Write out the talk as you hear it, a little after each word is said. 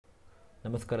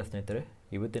ನಮಸ್ಕಾರ ಸ್ನೇಹಿತರೆ,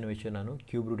 ಇವತ್ತಿನ ವಿಷಯ ನಾನು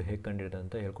ಕ್ಯೂಬ್ ರೂಟ್ ಹೇಗೆ ಕಂಡುಹಿಡಿಯೋದು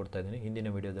ಅಂತ ಹೇಳ್ಕೊಡ್ತಾ ಇದ್ದೀನಿ. ಹಿಂದಿನ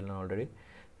ವಿಡಿಯೋದಲ್ಲಿ ನಾನು ಆಲ್ರೆಡಿ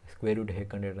ಸ್ಕ್ವೇರ್ ರೂಟ್ ಹೇಗೆ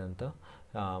ಕಂಡುಹಿಡಿಯೋದು ಅಂತ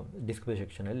ಡಿಸ್ಕ್ರಿಪ್ಷನ್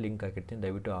ಸೆಕ್ಷನಲ್ಲಿ ಲಿಂಕ್ ಹಾಕಿರ್ತೀನಿ,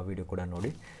 ದಯವಿಟ್ಟು ಆ ವಿಡಿಯೋ ಕೂಡ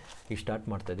ನೋಡಿ. ಈಗ ಸ್ಟಾರ್ಟ್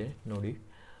ಮಾಡ್ತಾ ಇದ್ದೀನಿ ನೋಡಿ.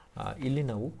 ಇಲ್ಲಿ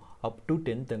ನಾವು ಅಪ್ ಟು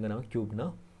 10 ತನಕ ನಾವು ಕ್ಯೂಬ್ನ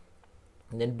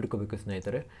ನೆನ್ಪಿಟ್ಕೋಬೇಕು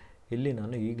ಸ್ನೇಹಿತರೆ. ಇಲ್ಲಿ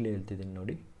ನಾನು ಈಗಲೇ ಹೇಳ್ತಿದ್ದೀನಿ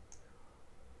ನೋಡಿ,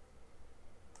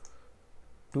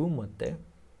 2 ಮತ್ತು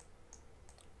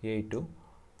 8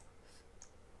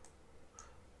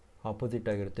 ಆಪೋಸಿಟ್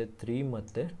ಆಗಿರುತ್ತೆ, 3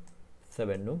 ಮತ್ತು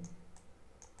 7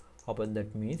 ಆಪೋಸಿಟ್.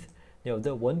 ದಟ್ ಮೀನ್ಸ್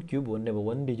ಯಾವುದೇ 1 ಕ್ಯೂಬ್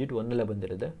 1 ಡಿಜಿಟ್ 1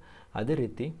 ಬಂದಿರುತ್ತೆ. ಅದೇ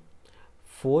ರೀತಿ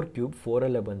 4 ಕ್ಯೂಬ್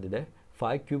 4 ಬಂದಿದೆ,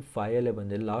 5 ಕ್ಯೂಬ್ 5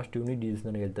 ಬಂದಿದೆ. ಲಾಸ್ಟ್ ಯೂನಿಟ್ ಡಿಜಿಟ್ಸ್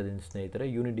ನಾನು ಹೇಳ್ತಾ ಇದ್ದೀನಿ ಸ್ನೇಹಿತರೆ,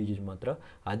 ಯೂನಿಟ್ ಡಿಜಿಟ್ ಮಾತ್ರ.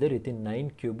 ಅದೇ ರೀತಿ 9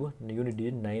 ಕ್ಯೂಬ್ ಯೂನಿಟ್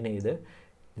ಡಿಜಿಟ್ 9 ಇದೆ,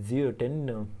 10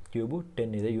 ಕ್ಯೂಬು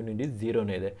 10 ಇದೆ, ಯೂನಿಟ್ ಡಿಜಿಟ್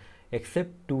 0 ಇದೆ.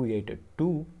 ಎಕ್ಸೆಪ್ಟ್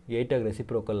 2 8 ಆಗಿ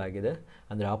ರೆಸಿಪ್ರೋಕಲ್ ಆಗಿದೆ,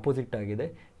 ಅಂದರೆ ಆಪೋಸಿಟ್ ಆಗಿದೆ.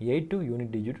 8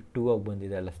 ಯೂನಿಟ್ ಡಿಜಿಟ್ 2 ಆಗಿ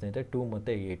ಬಂದಿದೆ ಅಲ್ಲ ಸ್ನೇಹಿತರೆ, 2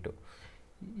 ಮತ್ತು 8.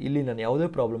 ಇಲ್ಲಿ ನಾನು ಯಾವುದೇ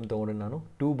ಪ್ರಾಬ್ಲಮ್ ತೊಗೊಂಡ್ರೆ ನಾನು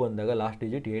 2 ಬಂದಾಗ ಲಾಸ್ಟ್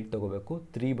ಡಿಜಿಟ್ 8 ತೊಗೋಬೇಕು,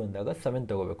 3 ಬಂದಾಗ 7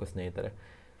 ತೊಗೋಬೇಕು ಸ್ನೇಹಿತರೆ.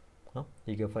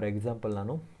 ಈಗ ಫಾರ್ ಎಕ್ಸಾಂಪಲ್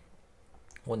ನಾನು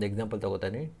ಒಂದು ಎಕ್ಸಾಂಪಲ್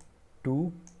ತೊಗೋತೀನಿ, 2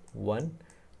 1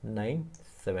 9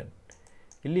 7.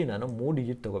 ಇಲ್ಲಿ ನಾನು 3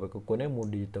 ಡಿಜಿಟ್ ತೊಗೋಬೇಕು, ಕೊನೆ 3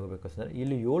 ಡಿಜಿಟ್ ತೊಗೋಬೇಕು ಸ್ನೇಹಿತರೆ.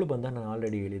 ಇಲ್ಲಿ 7 ಬಂದಾಗ ನಾನು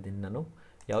ಆಲ್ರೆಡಿ ಹೇಳಿದ್ದೀನಿ, ನಾನು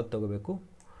ಯಾವ್ದು ತೊಗೋಬೇಕು,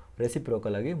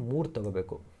 ರೆಸಿಪ್ರೋಕಲ್ ಆಗಿ 3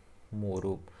 ತೊಗೋಬೇಕು,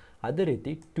 3. ಅದೇ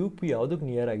ರೀತಿ 2p ಯಾವುದಕ್ಕೆ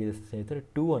ನಿಯರ್ ಆಗಿದೆ ಸ್ನೇಹಿತರೆ,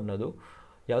 2 ಅನ್ನೋದು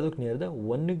ಯಾವುದಕ್ಕೆ ನಿಯರ್ ಇದೆ,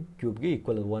 1 ಕ್ಯೂಬ್ಗೆ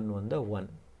ಈಕ್ವಲ್, 1 1 1.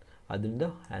 ಅದರಿಂದ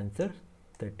ಆನ್ಸರ್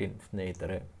 13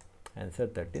 ಸ್ನೇಹಿತರೆ, ಆನ್ಸರ್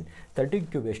 13. 13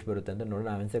 ಕ್ಯೂಬ್ ಎಷ್ಟು ಬರುತ್ತೆ ಅಂತ ನೋಡೋಣ.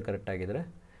 ಆನ್ಸರ್ ಕರೆಕ್ಟ್ ಆಗಿದ್ರೆ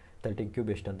 13 ಕ್ಯೂಬ್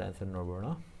ಎಷ್ಟು ಅಂತ ಆನ್ಸರ್ ನೋಡೋಣ.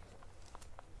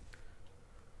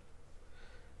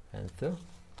 Answer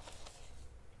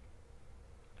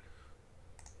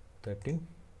 13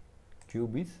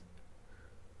 cube is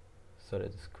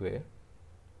square.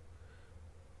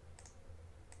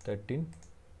 13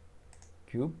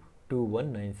 cube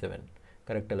 2197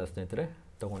 correct ಅಲ್ಲ ಸ್ನೇಹಿತರೆ,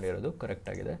 ತೊಗೊಂಡಿರೋದು ಕರೆಕ್ಟ್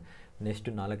ಆಗಿದೆ. Next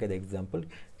 4ನೇದು example.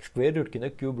 Square ರೂಟ್ಗಿಂತ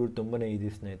cube root ತುಂಬಾ ಈಸಿ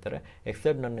ಸ್ನೇಹಿತರೆ.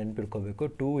 ಎಕ್ಸೆಪ್ಟ್ ನಾನು ನೆನ್ಪಿಟ್ಕೋಬೇಕು,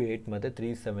 2 8 ಮತ್ತು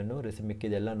 3 7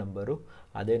 ಮಿಕ್ಕಿದೆಲ್ಲ ನಂಬರು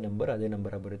ಅದೇ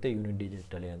ನಂಬರ್ ಬರುತ್ತೆ ಯೂನಿಟ್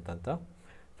ಡಿಜಿಟಲ್ಲಿ ಅಂತ.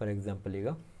 ಫಾರ್ ಎಕ್ಸಾಂಪಲ್ ಈಗ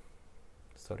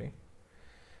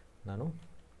ನಾನು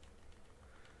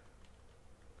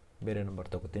ಬೇರೆ ನಂಬರ್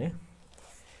ತಗೋತೀನಿ.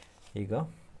 ಈಗ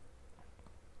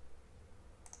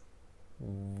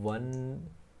 1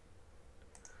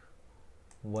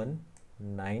 1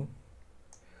 9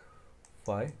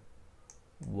 5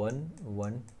 1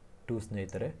 1 2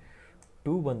 ಸ್ನೇಹಿತರೆ.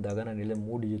 2 ಬಂದಾಗ ನಾನು ಇಲ್ಲಿ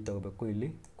 3 ಡಿಜಿಟ್ ತೊಗೋಬೇಕು, ಇಲ್ಲಿ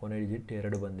ಕೊನೆ ಡಿಜಿಟ್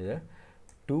 2 ಬಂದಿದೆ.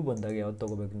 2 ಬಂದಾಗ ಯಾವ್ದು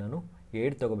ತೊಗೋಬೇಕು, ನಾನು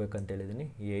 8 ತೊಗೋಬೇಕಂತ ಹೇಳಿದ್ದೀನಿ.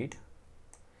 8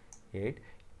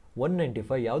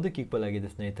 195 ಯಾವುದಕ್ಕೆ ಈಕ್ವಲ್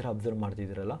ಆಗಿದೆ ಸ್ನೇಹಿತರೆ, ಅಬ್ಸರ್ವ್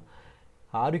ಮಾಡ್ತಿದ್ದೀರಲ್ಲ.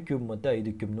 6 ಕ್ಯೂಬ್ ಮತ್ತು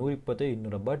 5 ಕ್ಯೂಬ್ 120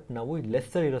 200. ಬಟ್ ನಾವು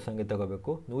ಲೆಸ್ಸರ್ ಇರೋ ಸಂಖ್ಯೆ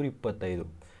ತೊಗೋಬೇಕು, 125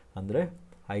 ಅಂದರೆ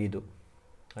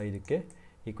 5ಕ್ಕೆ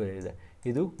ಈಕ್ವಲ್ ಇದೆ.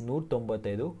 ಇದು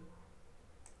 195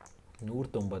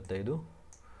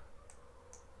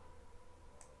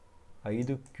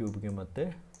 5 ಕ್ಯೂಬ್ಗೆ ಮತ್ತು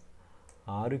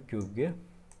 6 ಕ್ಯೂಬ್ಗೆ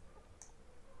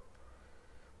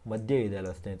ಮಧ್ಯೆ ಇದೆ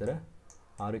ಅಲ್ಲ ಸ್ನೇಹಿತರೆ,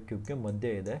 6 ಕ್ಯೂಬ್ಗೆ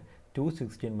ಮಧ್ಯೆ ಇದೆ.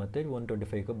 216 ಮತ್ತು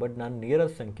 125. ಬಟ್ ನಾನು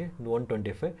ನಿಯರೆಸ್ಟ್ ಸಂಖ್ಯೆ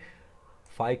 125,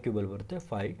 5 ಕ್ಯೂಬಲ್ಲಿ ಬರುತ್ತೆ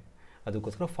 5,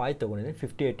 ಅದಕ್ಕೋಸ್ಕರ 5 ತೊಗೊಂಡಿದ್ದೀನಿ.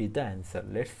 58 is the answer.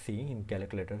 Let's see in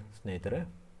calculator ಸ್ನೇಹಿತರೆ.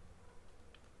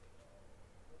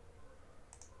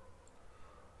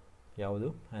 ಯಾವುದು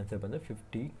ಆನ್ಸರ್ ಬಂದರೆ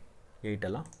 58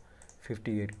 ಅಲ್ಲ,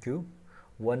 58 ಕ್ಯೂಬ್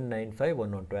 195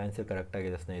 112 ಆನ್ಸರ್ ಕರೆಕ್ಟ್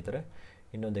ಆಗಿದೆ ಸ್ನೇಹಿತರೆ.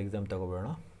 ಇನ್ನೊಂದು ಎಕ್ಸಾಮ್ ತಗೋಬೋಣ.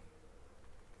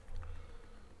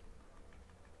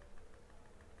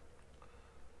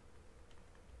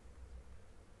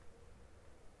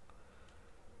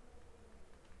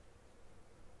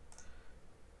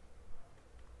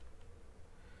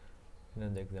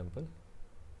 ಇನ್ನೊಂದು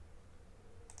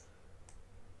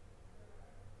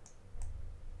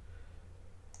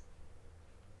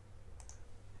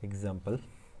ಎಕ್ಸಾಂಪಲ್.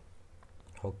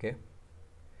 ಓಕೆ,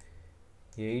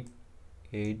 8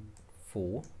 8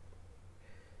 4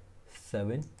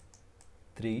 7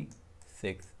 3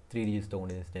 6 3 ಡಿಜಿಟ್ಸ್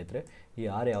ತೊಗೊಂಡಿದ್ದೀನಿ ಸ್ನೇಹಿತರೆ. ಈ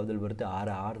 6 ಯಾವುದಲ್ಲಿ ಬರುತ್ತೆ,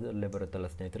 6 ಬರುತ್ತಲ್ಲ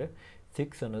ಸ್ನೇಹಿತರೆ.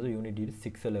 6 ಅನ್ನೋದು ಯೂನಿಟ್ ಡಿಜಿಟ್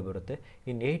 6 ಬರುತ್ತೆ.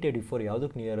 ಇನ್ನು 884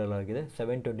 ಯಾವುದಕ್ಕೆ ನಿಯರಲ್ಲಿ ಆಗಿದೆ,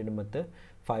 720 ಮತ್ತು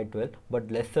 512. ಬಟ್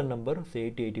ಲೆಸ್ಸರ್ ನಂಬರ್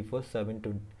 884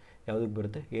 720 ಯಾವುದಕ್ಕೆ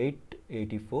ಬರುತ್ತೆ,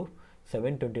 884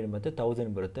 720 ಮತ್ತು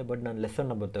 1000 ಬರುತ್ತೆ. ಬಟ್ ನಾನು ಲೆಸ್ಸರ್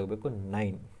ನಂಬರ್ ತಗೋಬೇಕು,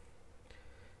 9.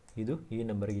 ಇದು ಈ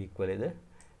ನಂಬರ್ಗೆ ಈಕ್ವಲ್ ಇದೆ,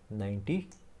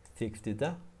 96 is the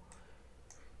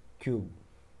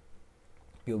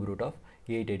cube root of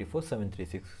 884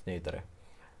 736 ಸ್ನೇಹಿತರೆ.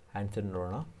 ಆನ್ಸರ್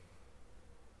ನೋಡೋಣ.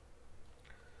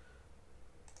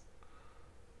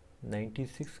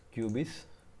 96 ಕ್ಯೂಬ್ ಈಸ್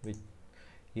ವಿತ್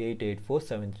 884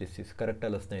 736 ಕರೆಕ್ಟ್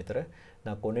ಅಲ್ಲ ಸ್ನೇಹಿತರೆ.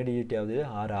 ನಾವು ಕೊನೆ ಡಿಜಿಟ್ ಯಾವುದಿದೆ,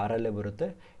 6 ಬರುತ್ತೆ.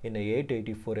 ಇನ್ನು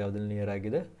 884 ಯಾವುದಲ್ಲಿ ನಿಯರ್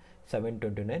ಆಗಿದೆ,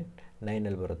 729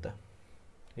 9 ಬರುತ್ತೆ.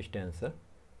 ಇಷ್ಟೇ ಆನ್ಸರ್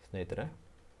ಸ್ನೇಹಿತರೆ.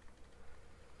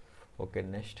 ಓಕೆ,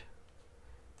 ನೆಕ್ಸ್ಟ್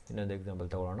ಇನ್ನೊಂದು ಎಕ್ಸಾಂಪಲ್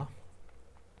ತಗೊಳ್ಳೋಣ.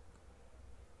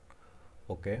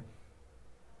 ಓಕೆ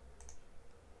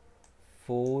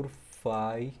 4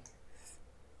 5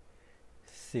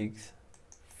 6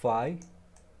 5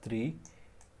 3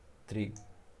 3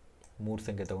 ಮೂರು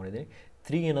ಸಂಖ್ಯೆ ತೊಗೊಂಡಿದ್ದೀನಿ.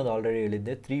 3 ಅನ್ನೋದು ಆಲ್ರೆಡಿ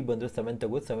ಹೇಳಿದ್ದೆ. 3 ಬಂದರೆ 7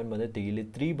 ತಗೋ, 7 ಬಂದರೆ ತೆಗಿ. ಇಲ್ಲಿ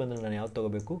 3 ಬಂದರೆ ನಾನು ಯಾವ್ದು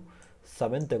ತೊಗೋಬೇಕು?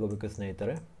 7 ತಗೋಬೇಕು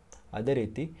ಸ್ನೇಹಿತರೆ. ಅದೇ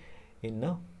ರೀತಿ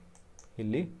ಇನ್ನು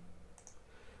ಇಲ್ಲಿ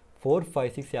 4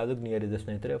 5 6 ಯಾವುದಕ್ಕೆ ನಿಯರ್ ಇದೆ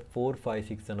ಸ್ನೇಹಿತರೆ? 4 5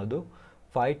 6 ಅನ್ನೋದು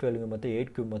 5 12 ಮತ್ತು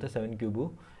 8 ಕ್ಯೂಬ್ ಮತ್ತು 7 ಕ್ಯೂಬು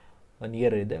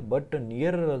ನಿಯರ್ ಇದೆ. ಬಟ್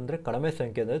ನಿಯರ್ ಅಂದರೆ ಕಡಿಮೆ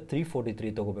ಸಂಖ್ಯೆ ಅಂದರೆ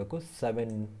 343 ತೊಗೋಬೇಕು.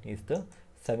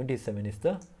 77 ಇಸ್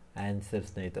ದ ಆನ್ಸರ್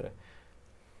ಸ್ನೇಹಿತರೆ.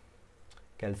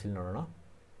 ಕ್ಯಾಲ್ಸಿಲ್ ನೋಡೋಣ.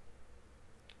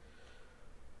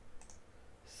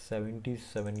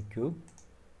 77 ಕ್ಯೂಬ್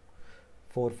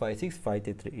 4 5 6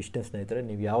 5 3 ಇಷ್ಟೇ ಸ್ನೇಹಿತರೆ.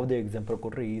 ನೀವು ಯಾವುದೇ ಎಕ್ಸಾಂಪಲ್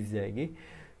ಕೊಟ್ಟರೆ ಈಸಿಯಾಗಿ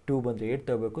 2 ಬಂದರೆ 8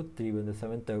 ತಗೋಬೇಕು, 3 ಬಂದರೆ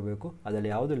 7 ತಗೋಬೇಕು.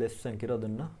 ಅದರಲ್ಲಿ ಯಾವುದು ಲೆಸ್ ಸಂಖ್ಯೆ ಇರೋ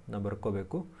ಅದನ್ನು ನಾವು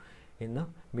ಬರ್ಕೋಬೇಕು. ಇನ್ನು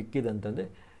ಮಿಕ್ಕಿದಂತಂದರೆ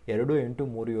 2 8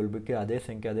 3 7 ಬಿಟ್ಟು ಅದೇ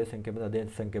ಸಂಖ್ಯೆ ಬಂದು ಅದೇ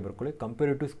ಸಂಖ್ಯೆ ಬರ್ಕೊಳ್ಳಿ.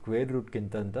 ಕಂಪೇರ್ ಟು ಸ್ಕ್ವೇರ್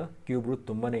ರೂಟ್ಗಿಂತ ಅಂತ ಕ್ಯೂಬ್ ರೂಟ್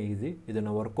ತುಂಬಾ ಈಸಿ.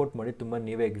 ಇದನ್ನು ವರ್ಕೌಟ್ ಮಾಡಿ ತುಂಬ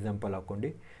ನೀವೇ ಎಕ್ಸಾಂಪಲ್ ಹಾಕ್ಕೊಂಡು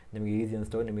ನಿಮಗೆ ಈಸಿ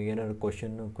ಅನಿಸ್ತವೆ. ನಿಮಗೆ ಏನಾದ್ರು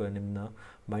ಕ್ವಶನ್ನು ನಿಮ್ಮ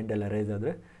ಮೈಂಡಲ್ಲಿ ಅರೈಸ್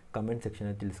ಆದರೆ ಕಮೆಂಟ್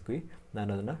ಸೆಕ್ಷನಲ್ಲಿ ತಿಳಿಸ್ಕೊ. ನಾನು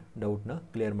ಅದನ್ನು ಡೌಟ್ನ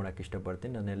ಕ್ಲಿಯರ್ ಮಾಡೋಕ್ಕೆ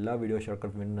ಇಷ್ಟಪಡ್ತೀನಿ. ನಾನು ಎಲ್ಲ ವೀಡಿಯೋ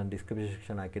ಶಾರ್ಟ್ಕಟ್ ನಾನು ಡಿಸ್ಕ್ರಿಪ್ಷನ್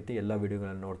ಸೆಕ್ಷನ್ ಹಾಕಿರ್ತೀನಿ. ಎಲ್ಲ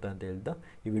ವೀಡಿಯೋಗಳನ್ನ ನೋಡ್ತಾ ಅಂತ ಹೇಳ್ತಾ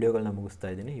ಈ ವಿಡಿಯೋಗಳನ್ನ ಮುಗಿಸ್ತಾ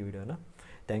ಇದ್ದೀನಿ. ಈ ವಿಡಿಯೋನ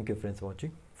thank you friends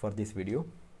watching for this video.